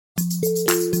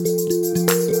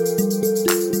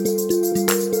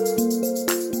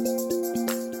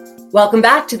Welcome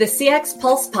back to the CX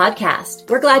Pulse podcast.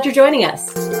 We're glad you're joining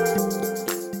us.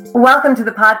 Welcome to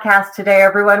the podcast today,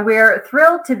 everyone. We're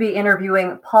thrilled to be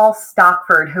interviewing Paul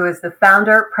Stockford, who is the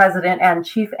founder, president, and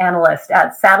chief analyst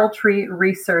at Saddletree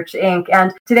Research, Inc.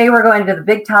 And today we're going to the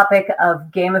big topic of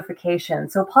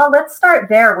gamification. So, Paul, let's start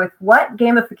there with what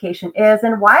gamification is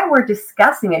and why we're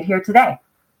discussing it here today.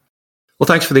 Well,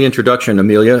 thanks for the introduction,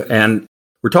 Amelia. And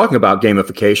we're talking about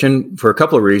gamification for a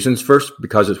couple of reasons. First,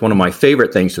 because it's one of my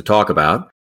favorite things to talk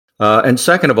about. And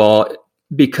second of all,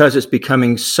 because it's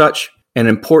becoming such an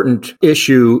important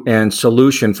issue and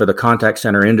solution for the contact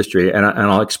center industry. And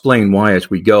I'll explain why as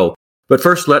we go. But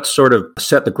first, let's sort of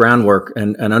set the groundwork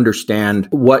and understand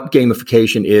what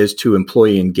gamification is to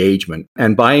employee engagement.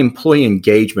 And by employee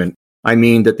engagement, I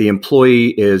mean that the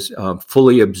employee is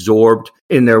fully absorbed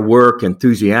in their work,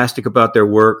 enthusiastic about their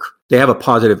work. They have a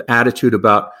positive attitude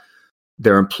about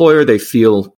their employer. They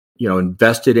feel,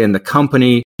 invested in the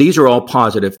company. These are all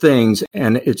positive things.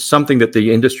 And it's something that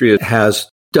the industry has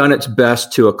done its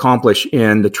best to accomplish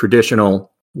in the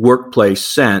traditional workplace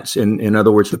sense. In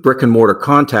other words, the brick and mortar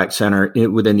contact center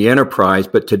within the enterprise.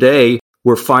 But today,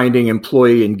 we're finding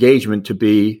employee engagement to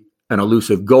be an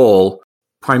elusive goal,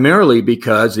 primarily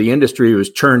because the industry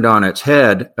was turned on its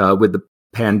head with the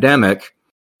pandemic.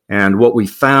 And what we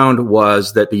found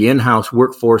was that the in-house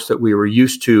workforce that we were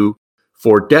used to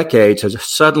for decades has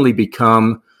suddenly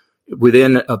become,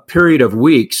 within a period of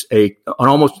weeks, an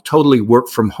almost totally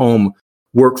work-from-home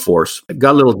workforce. I've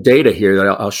got a little data here that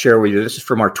I'll share with you. This is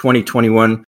from our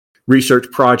 2021 research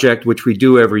project, which we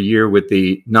do every year with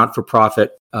the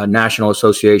not-for-profit National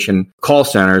Association Call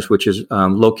Centers, which is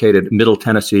located at Middle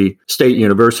Tennessee State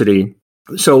University.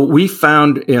 So we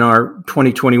found in our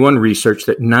 2021 research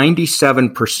that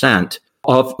 97%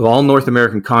 of all North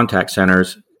American contact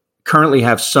centers currently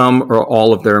have some or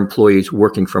all of their employees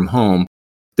working from home.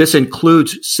 This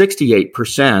includes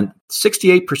 68%.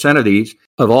 68% of these,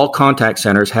 of all contact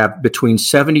centers, have between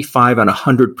 75 and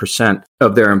 100%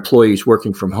 of their employees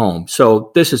working from home.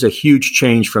 So this is a huge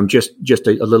change from just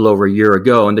a little over a year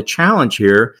ago. And the challenge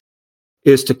here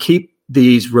is to keep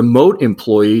these remote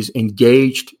employees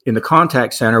engaged in the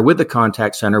contact center, with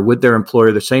their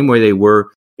employer, the same way they were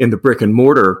in the brick and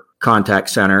mortar contact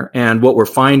center. And what we're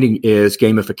finding is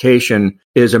gamification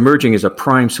is emerging as a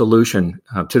prime solution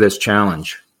to this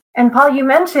challenge. And Paul, you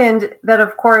mentioned that,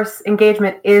 of course,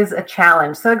 engagement is a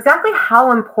challenge. So exactly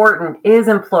how important is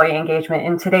employee engagement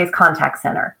in today's contact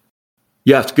center?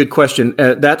 Yes, good question.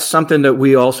 That's something that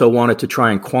we also wanted to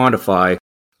try and quantify.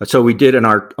 So we did in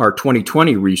our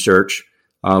 2020 research,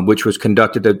 which was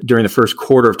conducted during the first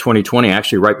quarter of 2020,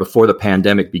 actually right before the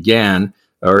pandemic began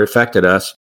or affected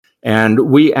us. And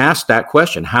we asked that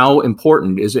question: how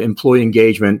important is employee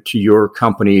engagement to your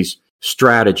company's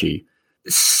strategy?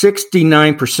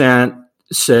 69%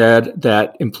 said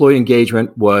that employee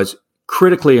engagement was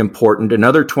critically important.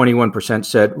 Another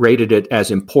 21% rated it as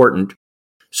important.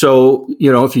 So,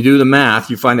 if you do the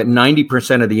math, you find that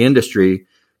 90% of the industry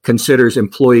considers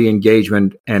employee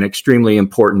engagement an extremely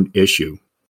important issue.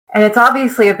 And it's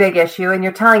obviously a big issue, and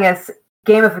you're telling us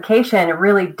gamification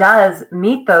really does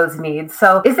meet those needs.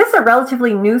 So is this a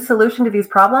relatively new solution to these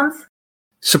problems?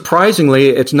 Surprisingly,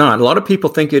 it's not. A lot of people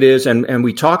think it is, and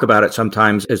we talk about it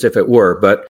sometimes as if it were.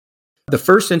 But the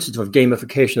first instance of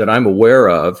gamification that I'm aware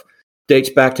of dates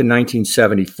back to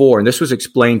 1974. And this was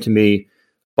explained to me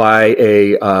by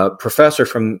a professor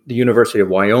from the University of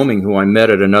Wyoming who I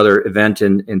met at another event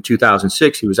in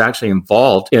 2006. He was actually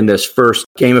involved in this first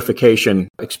gamification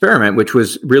experiment, which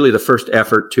was really the first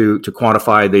effort to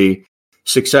quantify the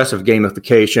success of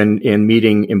gamification in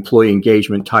meeting employee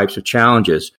engagement types of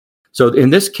challenges. So in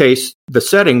this case, the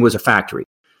setting was a factory,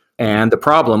 and the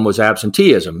problem was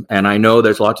absenteeism. And I know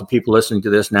there's lots of people listening to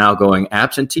this now going,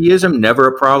 absenteeism, never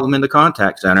a problem in the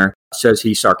contact center, says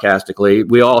he sarcastically.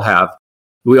 We all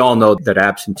know that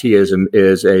absenteeism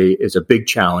is a big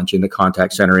challenge in the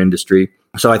contact center industry.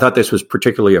 So I thought this was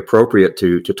particularly appropriate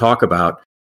to talk about.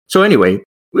 So anyway,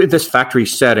 with this factory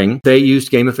setting, they used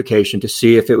gamification to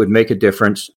see if it would make a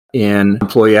difference in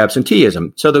employee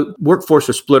absenteeism. So the workforce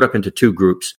was split up into two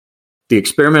groups: the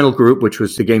experimental group, which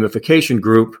was the gamification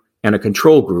group, and a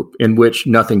control group in which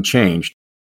nothing changed.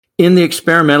 In the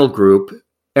experimental group,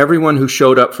 everyone who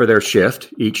showed up for their shift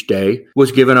each day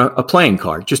was given a playing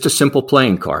card, just a simple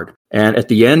playing card. And at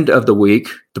the end of the week,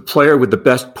 the player with the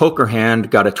best poker hand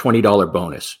got a $20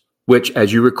 bonus, which,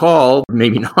 as you recall,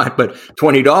 maybe not, but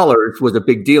 $20 was a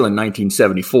big deal in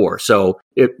 1974. So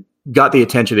it got the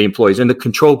attention of the employees. In the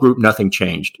control group, nothing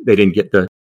changed. They didn't get the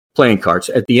playing cards.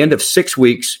 At the end of 6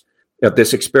 weeks, of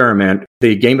this experiment,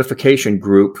 the gamification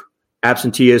group,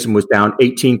 absenteeism was down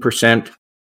 18%.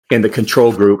 In the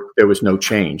control group, there was no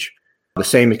change. The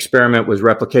same experiment was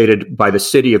replicated by the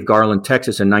city of Garland,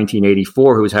 Texas in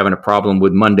 1984, who was having a problem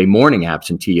with Monday morning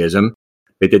absenteeism.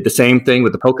 They did the same thing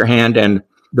with the poker hand and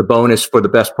the bonus for the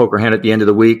best poker hand at the end of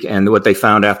the week. And what they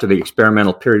found after the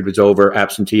experimental period was over,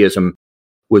 absenteeism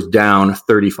was down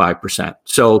 35%.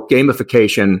 So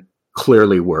gamification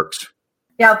clearly works.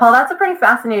 Yeah, Paul, that's a pretty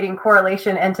fascinating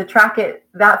correlation. And to track it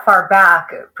that far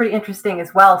back, pretty interesting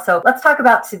as well. So let's talk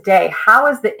about today. How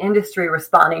is the industry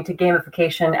responding to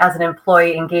gamification as an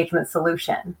employee engagement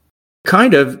solution?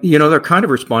 They're kind of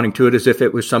responding to it as if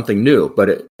it was something new.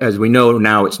 But as we know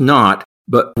now, it's not.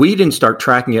 But we didn't start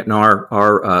tracking it in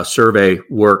our survey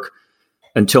work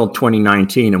until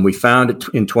 2019. And we found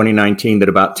in 2019 that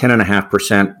about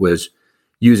 10.5% was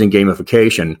using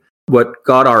gamification. What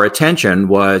got our attention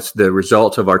was the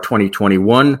results of our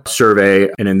 2021 survey.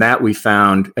 And in that, we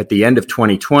found at the end of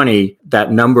 2020,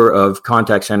 that number of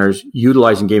contact centers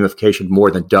utilizing gamification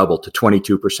more than doubled to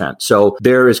 22%. So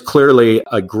there is clearly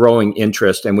a growing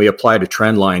interest, and we applied a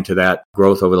trend line to that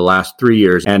growth over the last 3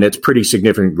 years. And it's pretty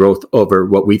significant growth over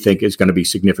what we think is going to be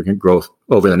significant growth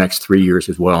over the next 3 years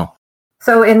as well.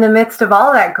 So in the midst of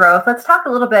all that growth, let's talk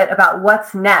a little bit about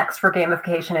what's next for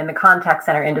gamification in the contact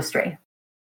center industry.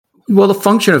 Well, the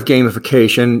function of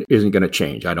gamification isn't going to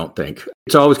change, I don't think.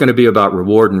 It's always going to be about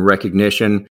reward and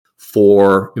recognition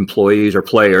for employees or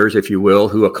players, if you will,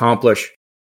 who accomplish,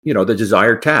 the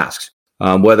desired tasks,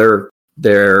 whether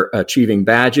they're achieving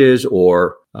badges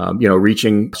or,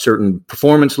 reaching certain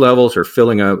performance levels or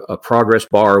filling a progress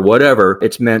bar or whatever.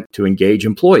 It's meant to engage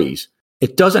employees.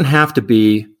 It doesn't have to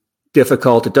be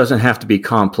difficult. It doesn't have to be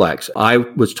complex. I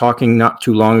was talking not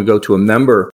too long ago to a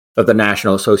member of the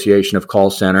National Association of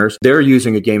Call Centers. They're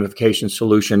using a gamification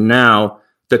solution now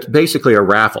that's basically a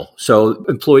raffle. So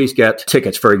employees get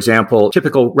tickets, for example,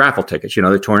 typical raffle tickets,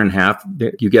 they're torn in half.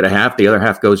 You get a half, the other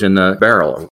half goes in the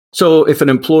barrel. So if an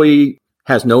employee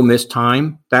has no missed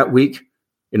time that week,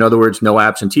 in other words, no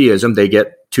absenteeism, they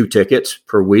get 2 tickets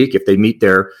per week. If they meet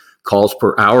their calls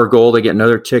per hour goal, they get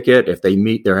another ticket. If they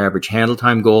meet their average handle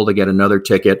time goal, they get another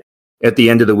ticket. At the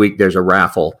end of the week, there's a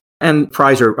raffle. And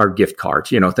prize are gift cards,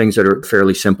 things that are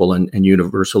fairly simple and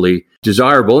universally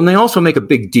desirable. And they also make a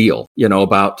big deal,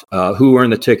 about who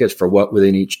earned the tickets for what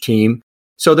within each team.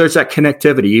 So there's that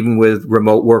connectivity, even with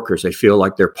remote workers. They feel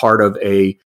like they're part of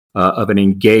an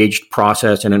engaged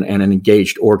process and an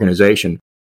engaged organization.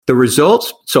 The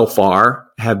results so far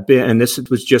have been, and this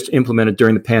was just implemented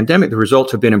during the pandemic, the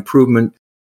results have been improvement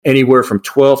anywhere from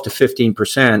 12 to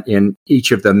 15% in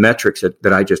each of the metrics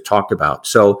that I just talked about.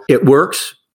 So it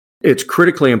works. It's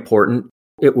critically important.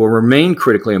 It will remain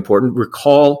critically important.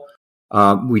 Recall,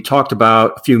 we talked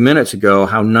about a few minutes ago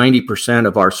how 90%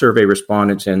 of our survey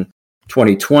respondents in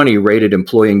 2020 rated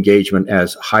employee engagement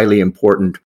as highly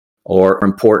important or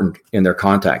important in their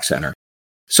contact center.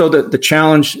 So the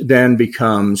challenge then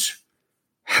becomes,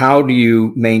 how do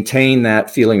you maintain that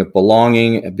feeling of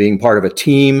belonging and being part of a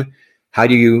team? How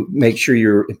do you make sure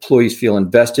your employees feel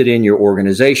invested in your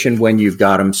organization when you've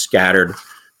got them scattered,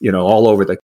 all over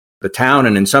the town,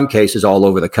 and in some cases all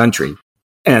over the country?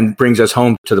 And brings us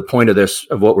home to the point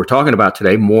of what we're talking about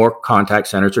today. More contact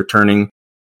centers are turning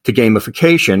to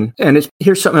gamification. And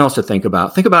here's something else to think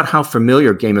about. Think about how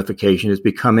familiar gamification is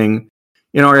becoming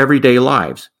in our everyday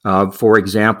lives. For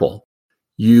example,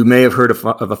 you may have heard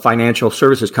of a financial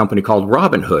services company called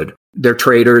Robinhood. They're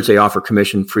traders. They offer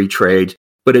commission-free trades,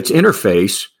 but its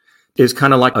interface is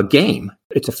kind of like a game.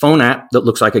 It's a phone app that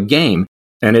looks like a game.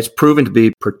 And it's proven to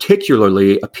be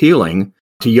particularly appealing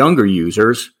to younger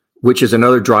users, which is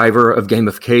another driver of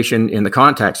gamification in the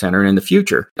contact center in the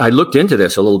future. I looked into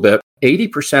this a little bit.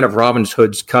 80% of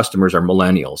Robinhood's customers are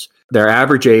millennials. Their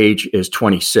average age is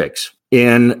 26.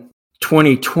 In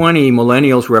 2020,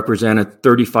 millennials represented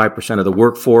 35% of the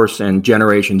workforce, and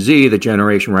Generation Z, the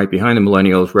generation right behind the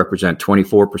millennials, represent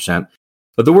 24%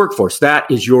 of the workforce. That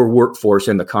is your workforce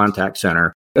in the contact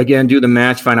center. Again, do the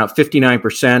math, find out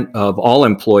 59% of all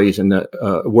employees and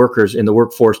the workers in the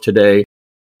workforce today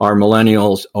are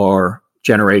millennials or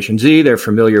Generation Z. They're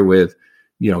familiar with,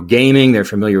 gaming. They're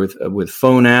familiar with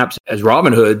phone apps. As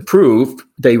Robinhood proved,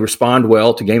 they respond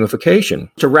well to gamification.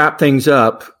 To wrap things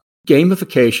up,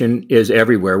 gamification is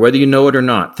everywhere, whether you know it or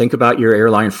not. Think about your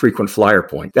airline frequent flyer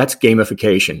point. That's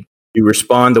gamification. You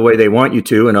respond the way they want you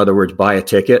to. In other words, buy a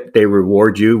ticket. They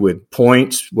reward you with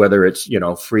points, whether it's,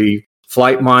 free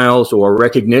flight miles or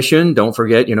recognition. Don't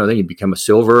forget, then you become a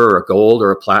silver or a gold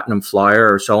or a platinum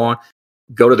flyer or so on.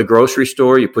 Go to the grocery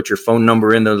store, you put your phone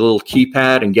number in the little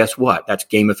keypad, and guess what? That's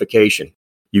gamification.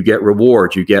 You get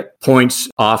rewards, you get points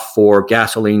off for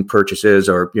gasoline purchases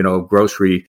or,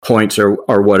 grocery points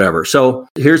or whatever. So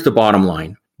here's the bottom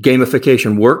line.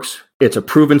 Gamification works. It's a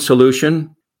proven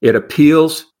solution. It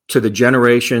appeals to the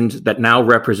generations that now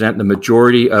represent the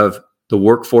majority of the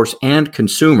workforce and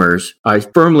consumers. I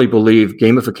firmly believe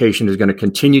gamification is going to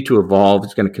continue to evolve.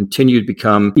 It's going to continue to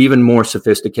become even more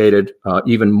sophisticated,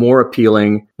 even more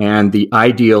appealing, and the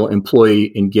ideal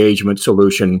employee engagement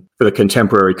solution for the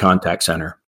contemporary contact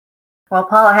center. Well,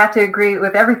 Paul, I have to agree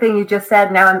with everything you just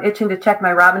said. Now I'm itching to check my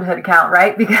Robinhood account,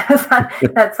 right? Because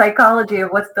that psychology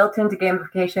of what's built into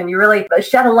gamification, you really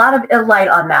shed a lot of light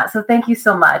on that. So thank you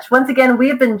so much. Once again, we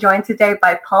have been joined today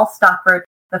by Paul Stockford,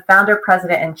 the founder,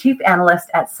 president, and chief analyst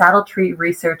at Saddle Tree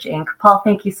Research, Inc. Paul,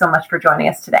 thank you so much for joining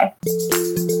us today.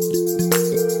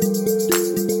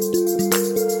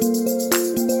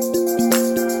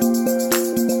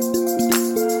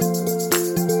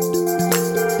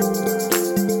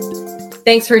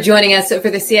 Thanks for joining us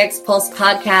for the CX Pulse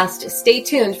podcast. Stay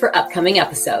tuned for upcoming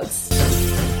episodes.